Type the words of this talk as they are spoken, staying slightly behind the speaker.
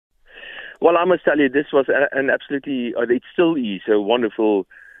Well, I must tell you, this was an absolutely, it still is a wonderful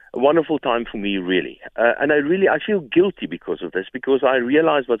time for me, really. And I feel guilty because of this, because I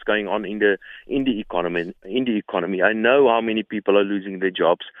realize what's going on in the economy. I know how many people are losing their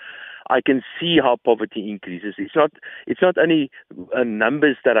jobs. I can see how poverty increases. It's not only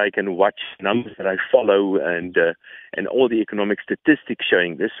numbers that I can watch, numbers that I follow, and all the economic statistics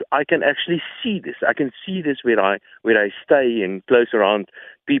showing this. I can actually see this. I can see this where I stay and close around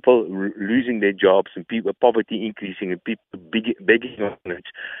people losing their jobs and people poverty increasing and people begging on it.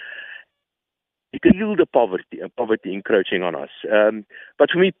 You can feel the poverty encroaching on us. But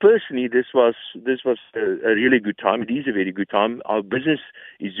for me personally, this was a really good time. It is a very good time. Our business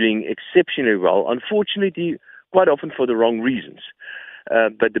is doing exceptionally well. Unfortunately, quite often for the wrong reasons.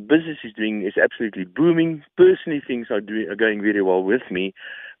 But the business is absolutely booming. Personally, things are going very well with me.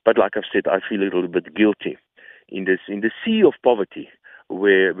 But like I've said, I feel a little bit guilty in the sea of poverty,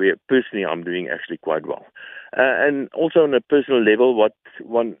 where personally I'm doing actually quite well. And also on a personal level, what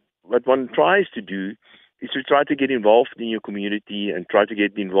one tries to do is to try to get involved in your community and try to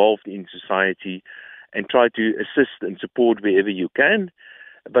get involved in society and try to assist and support wherever you can.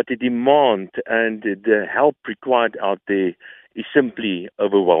 But the demand and the help required out there is simply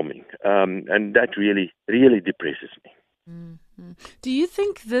overwhelming. And that really, really depresses me. Mm-hmm. Do you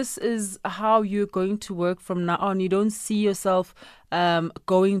think this is how you're going to work from now on? You don't see yourself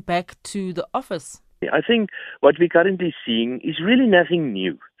going back to the office? I think what we're currently seeing is really nothing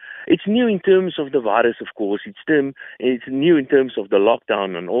new. It's new in terms of the virus, of course. It's new in terms of the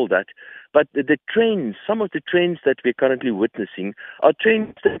lockdown and all that. But the trends, some of the trends that we're currently witnessing are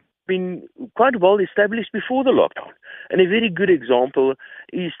trends that have been quite well established before the lockdown. And a very good example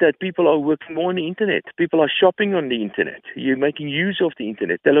is that people are working more on the internet. People are shopping on the internet. You're making use of the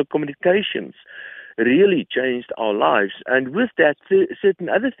internet. Telecommunications really changed our lives. And with that, certain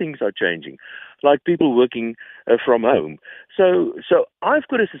other things are changing, like people working from home. So I've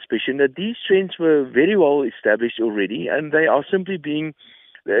got a suspicion that these trends were very well established already, and they are simply being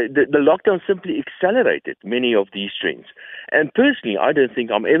the lockdown simply accelerated many of these trends. And personally, I don't think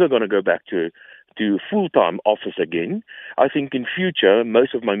I'm ever going to go back to full-time office again. I think in future,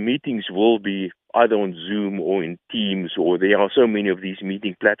 most of my meetings will be either on Zoom or in Teams, or there are so many of these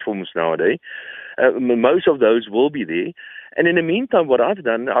meeting platforms nowadays. Most of those will be there. And in the meantime, what I've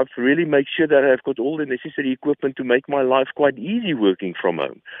done, I've really made sure that I've got all the necessary equipment to make my life quite easy working from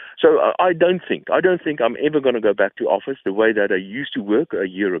home. So I don't think I'm ever going to go back to office the way that I used to work a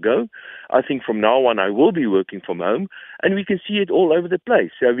year ago. I think from now on I will be working from home, and we can see it all over the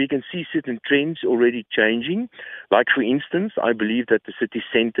place. So we can see certain trends already changing. Like, for instance, I believe that the city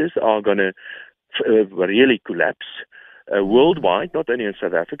centers are going to really collapse worldwide, not only in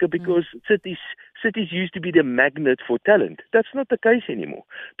South Africa, because cities used to be the magnet for talent. That's not the case anymore.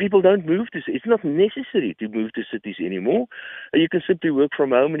 People don't move to. It's not necessary to move to cities anymore. You can simply work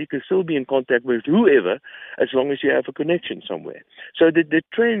from home, and you can still be in contact with whoever, as long as you have a connection somewhere. So the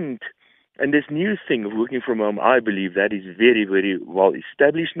trend and this new thing of working from home, I believe that is very, very well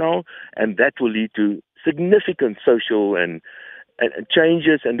established now, and that will lead to significant social and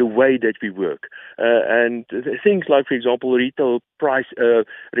changes in the way that we work. And things like, for example,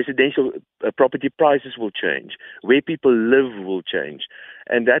 residential property prices will change. Where people live will change.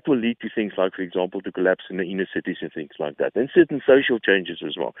 And that will lead to things like, for example, the collapse in the inner cities and things like that. And certain social changes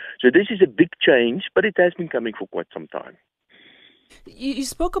as well. So this is a big change, but it has been coming for quite some time. You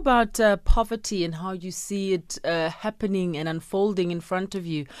spoke about poverty and how you see it happening and unfolding in front of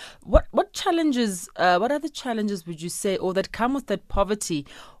you. What other challenges would you say, or that come with that poverty,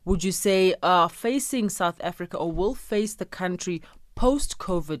 would you say are facing South Africa or will face the country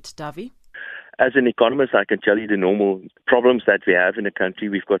post-COVID, Dawie? As an economist, I can tell you the normal problems that we have in the country.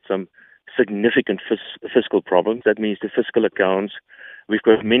 We've got some significant fiscal problems. That means the fiscal accounts. We've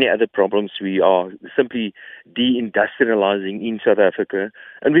got many other problems. We are simply deindustrializing in South Africa.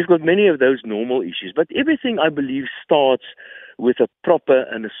 And we've got many of those normal issues. But everything, I believe, starts with a proper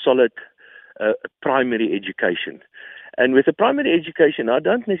and a solid primary education. And with a primary education, I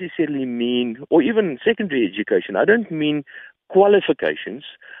don't necessarily mean, or even secondary education, I don't mean qualifications.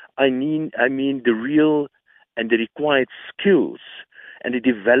 I mean the real and the required skills and the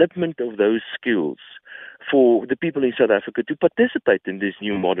development of those skills for the people in South Africa to participate in this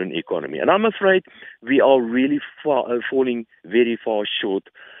new modern economy. And I'm afraid we are really falling very far short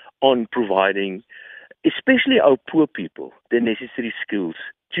on providing, especially our poor people, the necessary skills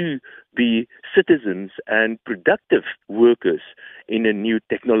to be citizens and productive workers in a new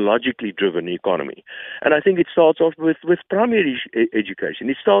technologically driven economy. And I think it starts off with primary education.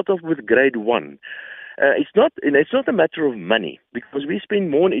 It starts off with grade 1. It's not a matter of money, because we spend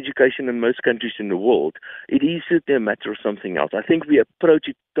more on education than most countries in the world. It is certainly a matter of something else. I think we approach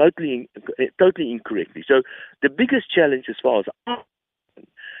it totally incorrectly. So the biggest challenge, as far as I'm concerned,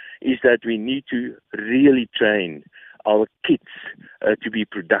 is that we need to really train our kids to be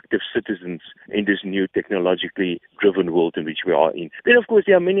productive citizens in this new technologically driven world in which we are in. Then, of course,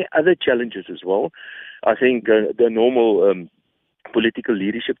 there are many other challenges as well. I think the normal political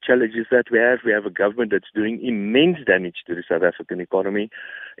leadership challenges that we have. We have a government that's doing immense damage to the South African economy.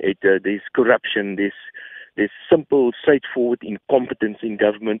 There's corruption, there's simple, straightforward incompetence in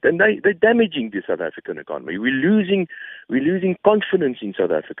government, and they're damaging the South African economy. We're losing confidence in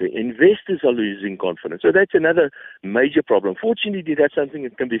South Africa. Investors are losing confidence. So that's another major problem. Fortunately, that's something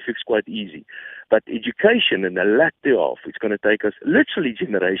that can be fixed quite easy. But education and the lack thereof, it's going to take us literally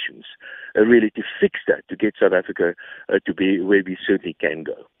generations really to fix that, to get South Africa to be where we certainly can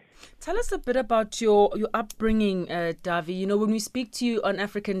go. Tell us a bit about your upbringing, Dawie. You know, when we speak to you on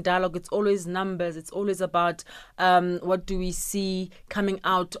African Dialogue, it's always numbers. It's always about what do we see coming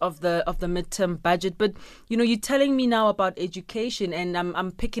out of the midterm budget. But you know, you're telling me now about education, and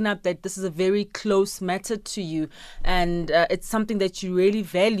I'm picking up that this is a very close matter to you, and it's something that you really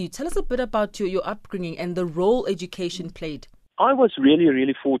value. Tell us a bit about your upbringing and the role education played. I was really,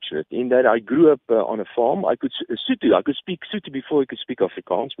 really fortunate in that I grew up on a farm. I could speak Sotho before I could speak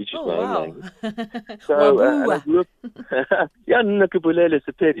Afrikaans, which is my own language. So and I grew up, yeah, Nakubulele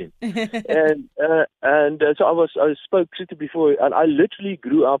Sepedian, and so I spoke Sotho before, and I literally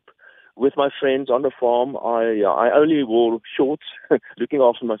grew up with my friends on the farm. I only wore shorts, looking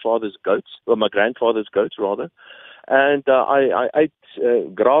after my father's goats, or my grandfather's goats rather, and I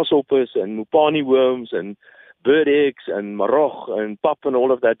ate grasshoppers and mupani worms and bird eggs and marog and pap and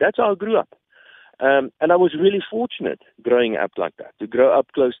all of that. That's how I grew up. And I was really fortunate growing up like that, to grow up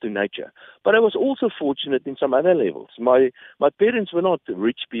close to nature. But I was also fortunate in some other levels. My parents were not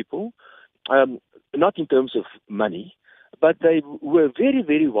rich people, not in terms of money, but they were very,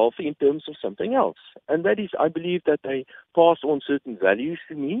 very wealthy in terms of something else. And that is, I believe, that they passed on certain values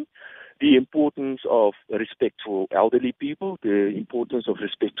to me. The importance of respect for elderly people, the importance of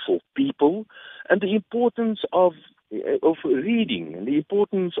respect for people, and the importance of reading, and the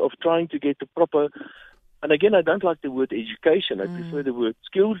importance of trying to get the proper, and again, I don't like the word education, I prefer the word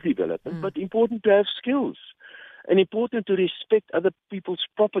skills development, but important to have skills, and important to respect other people's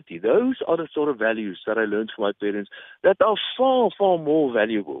property. Those are the sort of values that I learned from my parents that are far, far more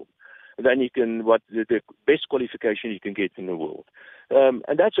valuable than the best qualification you can get in the world. And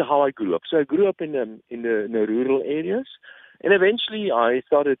that's how I grew up. So I grew up in the rural areas, and eventually I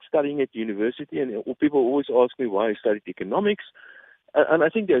started studying at university, and people always ask me why I studied economics. And I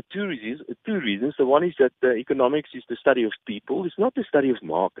think there are two reasons. The one is that economics is the study of people. It's not the study of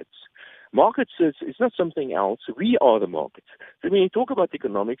markets. Markets it's not something else. We are the markets. So when you talk about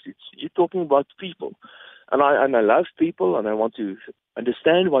economics, you're talking about people. And I love people, and I want to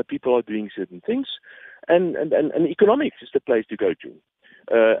understand why people are doing certain things. And economics is the place to go to.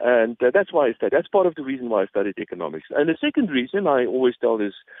 And that's why I studied. That's part of the reason why I studied economics. And the second reason, I always tell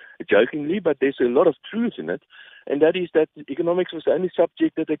this jokingly, but there's a lot of truth in it, and that is that economics was the only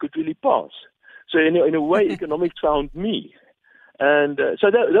subject that I could really pass. So in a way, economics found me. And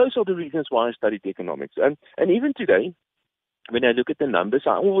so those are the reasons why I studied economics. And even today, when I look at the numbers,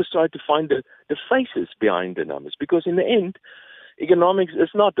 I always try to find the faces behind the numbers, because in the end, economics is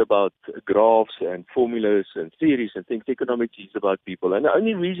not about graphs and formulas and theories and things. Economics is about people. And the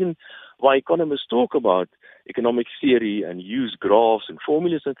only reason why economists talk about economic theory and use graphs and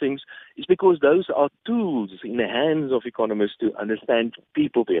formulas and things is because those are tools in the hands of economists to understand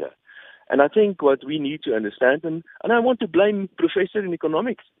people better. And I think what we need to understand, and I want to blame professors in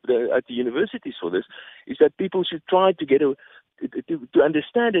economics at the universities for this, is that people should try to get to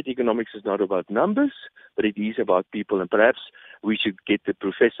understand that economics is not about numbers, but it is about people. And perhaps we should get the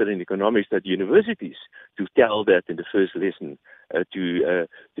professor in economics at universities to tell that in the first lesson to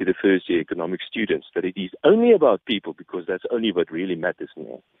the first year economic students, that it is only about people, because that's only what really matters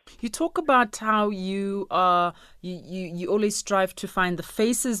now. You talk about how you always strive to find the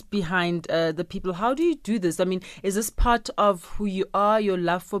faces behind the people. How do you do this? I mean, is this part of who you are, your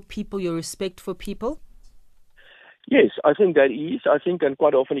love for people, your respect for people? Yes, I think that is. I think, and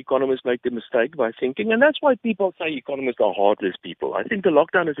quite often economists make the mistake by thinking, and that's why people say economists are heartless people. I think the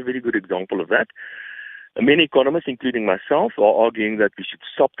lockdown is a very good example of that. Many economists, including myself, are arguing that we should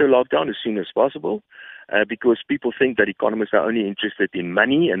stop the lockdown as soon as possible because people think that economists are only interested in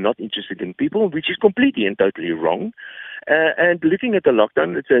money and not interested in people, which is completely and totally wrong. And looking at the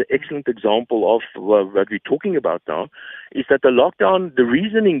lockdown, it's an excellent example of what we're talking about now, is that the lockdown, the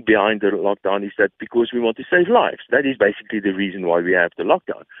reasoning behind the lockdown is that because we want to save lives. That is basically the reason why we have the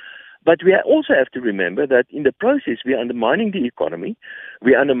lockdown. But we also have to remember that in the process, we are undermining the economy.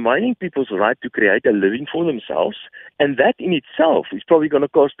 We are undermining people's right to create a living for themselves. And that in itself is probably going to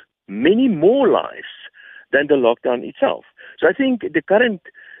cost many more lives than the lockdown itself. So I think the current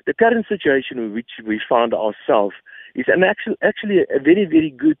situation in which we found ourselves is actually a very, very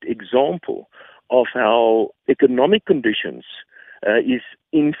good example of how economic conditions is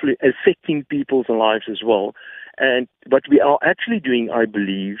affecting people's lives as well. And what we are actually doing, I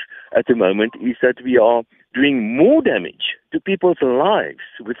believe, at the moment is that we are doing more damage to people's lives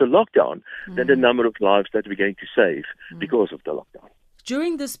with the lockdown than the number of lives that we're going to save because of the lockdown.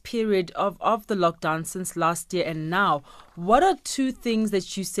 During this period of the lockdown since last year and now, what are two things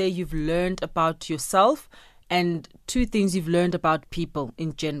that you say you've learned about yourself and two things you've learned about people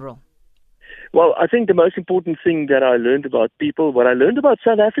in general? Well, I think the most important thing that I learned about people, what I learned about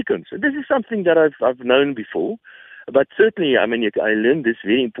South Africans, and this is something that I've known before, but certainly, I learned this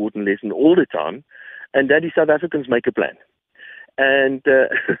very important lesson all the time, and that is South Africans make a plan. And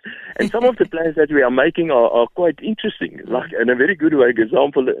and some of the plans that we are making are quite interesting. Like, and a very good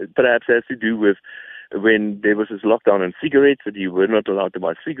example perhaps has to do with when there was this lockdown on cigarettes, that you were not allowed to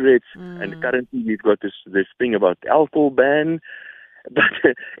buy cigarettes, and currently we've got this thing about alcohol ban.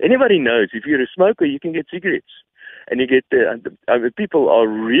 But anybody knows if you're a smoker, you can get cigarettes, and you get people are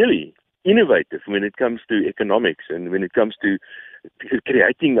really innovative when it comes to economics and when it comes to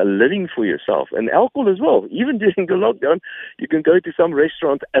creating a living for yourself. And alcohol as well. Even during the lockdown, you can go to some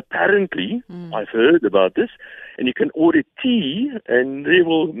restaurant, apparently, I've heard about this, and you can order tea, and they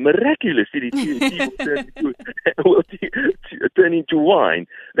will miraculously, the tea will turn into wine,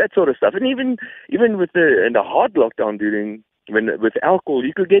 that sort of stuff. And even with the hard lockdown with alcohol,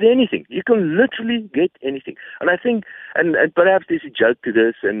 you could get anything. You can literally get anything. And I think, and perhaps there's a joke to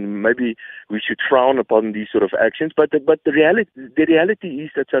this, and maybe we should frown upon these sort of actions, but the reality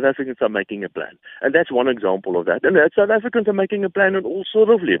is that South Africans are making a plan. And that's one example of that. And that South Africans are making a plan on all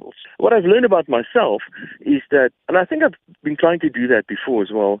sorts of levels. What I've learned about myself is that, and I think I've been trying to do that before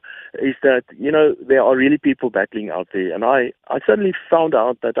as well, is that, there are really people battling out there. And I suddenly found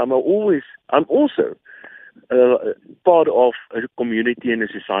out that I'm also part of a community and a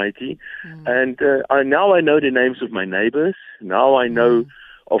society, and now I know the names of my neighbors. Now I know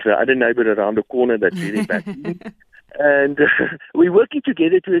of the other neighbor around the corner that's really battling, and we're working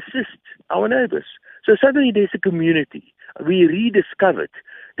together to assist our neighbors. So suddenly there's a community. We rediscovered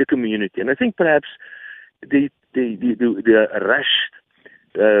the community, and I think perhaps the rushed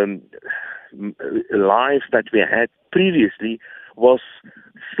lives that we had previously was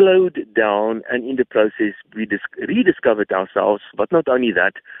slowed down, and in the process we rediscovered ourselves. But not only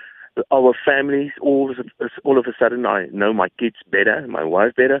that, our families, all of a sudden I know my kids better, my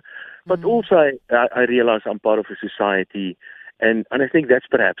wife better, but also I realize I'm part of a society, and I think that's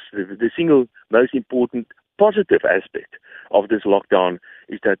perhaps the single most important positive aspect of this lockdown,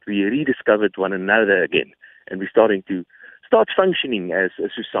 is that we rediscovered one another again, and we're starting to functioning as a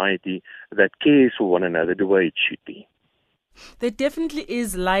society that cares for one another the way it should be. There definitely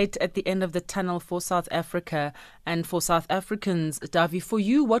is light at the end of the tunnel for South Africa and for South Africans. Dawie, for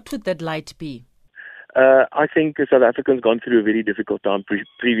you, what would that light be? I think South Africans gone through a very difficult time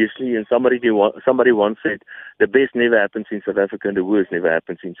previously, and somebody once said, the best never happens in South Africa and the worst never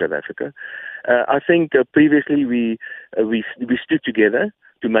happens in South Africa. I think previously we stood together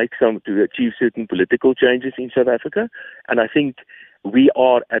to achieve certain political changes in South Africa, and I think we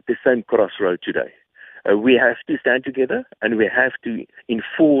are at the same crossroad today. We have to stand together, and we have to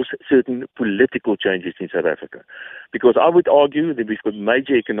enforce certain political changes in South Africa. Because I would argue that we've got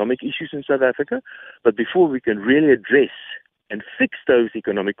major economic issues in South Africa, but before we can really address and fix those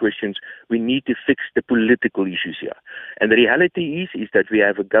economic questions, we need to fix the political issues here. And the reality is that we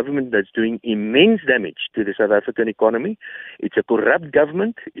have a government that's doing immense damage to the South African economy. It's a corrupt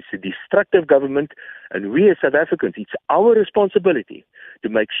government, it's a destructive government, and we as South Africans, it's our responsibility to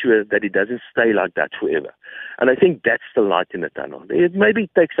make sure that it doesn't stay like that forever. And I think that's the light in the tunnel. It maybe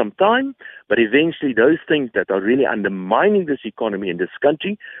takes some time, but eventually those things that are really undermining this economy in this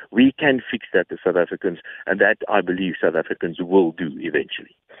country, we can fix that as South Africans, and that I believe South Africans will do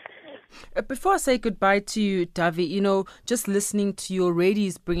eventually. Before I say goodbye to you, Dawie, just listening to you already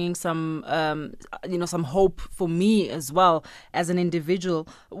is bringing some hope for me as well as an individual.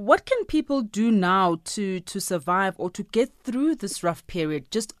 What can people do now to survive or to get through this rough period,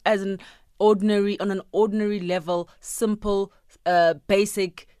 just as on an ordinary level, simple,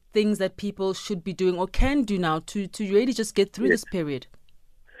 basic things that people should be doing or can do now to really just get through this period?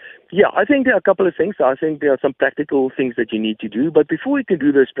 Yeah, I think there are a couple of things. I think there are some practical things that you need to do. But before you can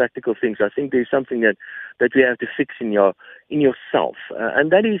do those practical things, I think there's something that we have to fix in yourself.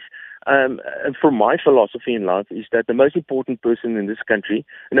 And that is, from my philosophy in life, is that the most important person in this country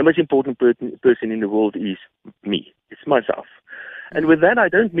and the most important person in the world is me. It's myself. And with that, I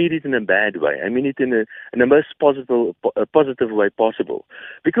don't mean it in a bad way. I mean it in the most positive way possible.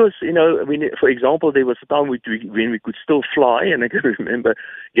 Because, for example, there was a time when we could still fly, and I can remember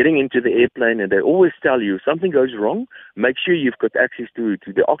getting into the airplane, and they always tell you, something goes wrong, make sure you've got access to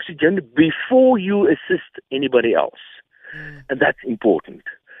the oxygen before you assist anybody else. And that's important.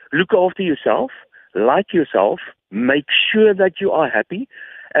 Look after yourself, like yourself, make sure that you are happy.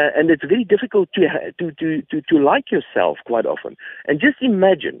 And it's very difficult to like yourself quite often. And just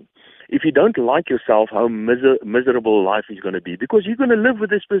imagine if you don't like yourself, how miserable life is going to be, because you're going to live with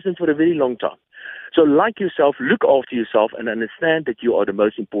this person for a very long time. So like yourself, look after yourself, and understand that you are the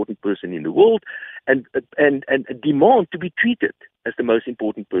most important person in the world, and demand to be treated as the most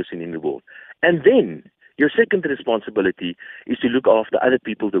important person in the world. And then your second responsibility is to look after other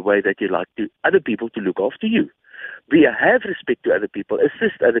people the way that you like other people to look after you. Have respect to other people,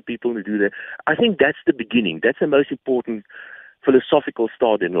 assist other people to do that. I think that's the beginning. That's the most important philosophical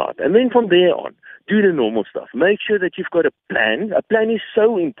start in life. And then from there on, do the normal stuff. Make sure that you've got a plan. A plan is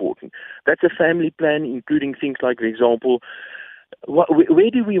so important. That's a family plan, including things like, for example,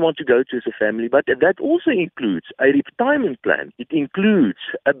 where do we want to go to as a family? But that also includes a retirement plan. It includes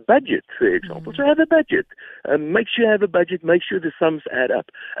a budget, for example. So have a budget. Make sure you have a budget. Make sure the sums add up.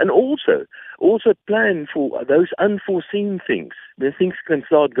 And also plan for those unforeseen things, when things can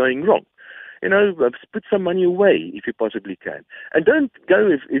start going wrong. Put some money away if you possibly can. And don't go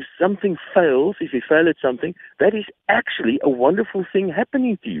if something fails, if you fail at something, that is actually a wonderful thing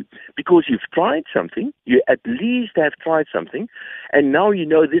happening to you, because you've tried something, you at least have tried something, and now you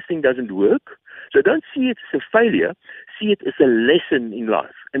know this thing doesn't work. So don't see it as a failure, see it as a lesson in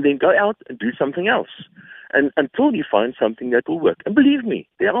life, and then go out and do something else. And until you find something that will work. And believe me,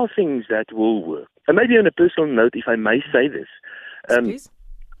 there are things that will work. And maybe on a personal note, if I may say this, please.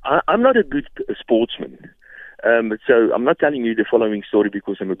 I'm not a good sportsman. So I'm not telling you the following story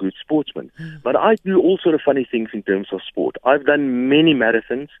because I'm a good sportsman. But I do all sort of funny things in terms of sport. I've done many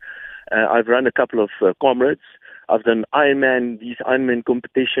marathons. I've run a couple of comrades. I've done these Ironman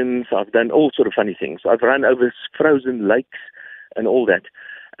competitions. I've done all sort of funny things. I've run over frozen lakes and all that.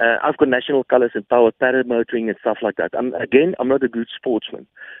 I've got national colors and powered paramotoring and stuff like that. I'm not a good sportsman.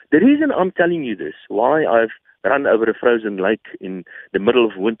 The reason I'm telling you this, why I've run over a frozen lake in the middle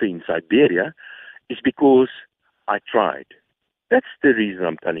of winter in Siberia, is because I tried. That's the reason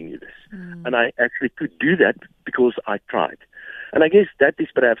I'm telling you this. And I actually could do that because I tried. And I guess that is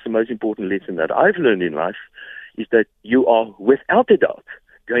perhaps the most important lesson that I've learned in life, is that you are without a doubt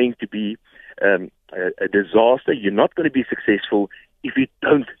going to be a disaster. You're not going to be successful if you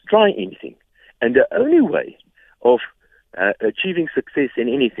don't try anything. And the only way of achieving success in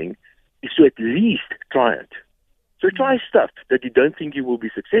anything is to at least try it. So try stuff that you don't think you will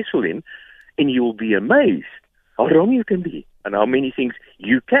be successful in, and you will be amazed how wrong you can be and how many things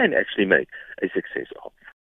you can actually make a success of.